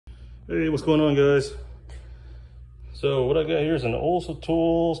Hey, what's going on, guys? So what I got here is an Olsa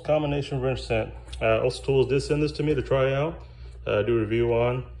Tools combination wrench set. Olsa Tools did send this to me to try out, do a review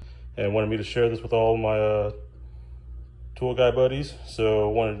on, and wanted me to share this with all my tool guy buddies. So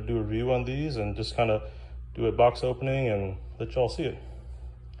I wanted to do a review on these and just kind of do a box opening and let y'all see it.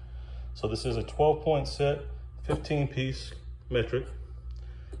 So this is a 12-point set, 15-piece metric.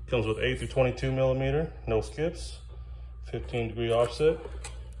 Comes with 8 through 22 millimeter, no skips, 15-degree offset.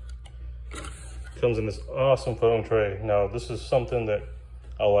 Comes in this awesome foam tray. Now, this is something that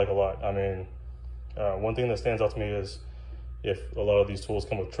I like a lot. I mean, one thing that stands out to me is if a lot of these tools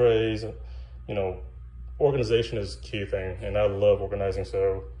come with trays, you know, organization is a key thing, and I love organizing,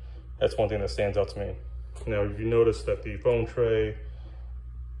 so that's one thing that stands out to me. Now, if you notice that the foam tray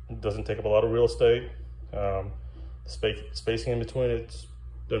doesn't take up a lot of real estate, spacing in between it's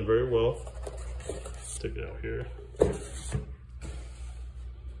done very well. Take it out here.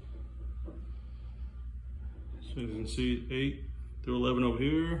 So you can see 8 through 11 over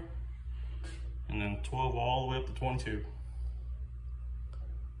here, and then 12 all the way up to 22.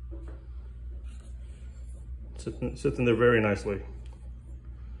 Sitting there very nicely.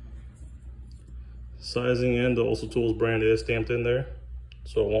 Sizing and the Olsa Tools brand is stamped in there,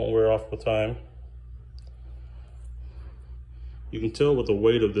 so it won't wear off with time. You can tell with the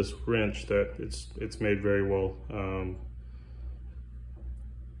weight of this wrench that it's made very well.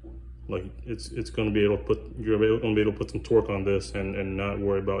 Like it's going to be able to put, you're going to be able to put some torque on this and not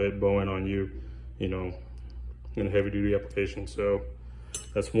worry about it bowing on you, you know, in a heavy duty application. So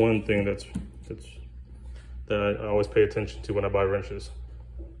that's one thing that I always pay attention to when I buy wrenches.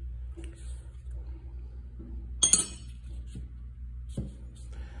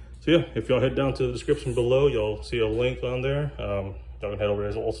 So yeah, if y'all head down to the description below, y'all see a link on there. Y'all can head over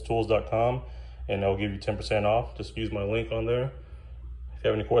to olsatools.com and I'll give you 10% off. Just use my link on there. If you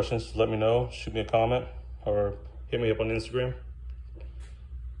have any questions, let me know. Shoot me a comment or hit me up on Instagram.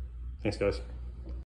 Thanks, guys.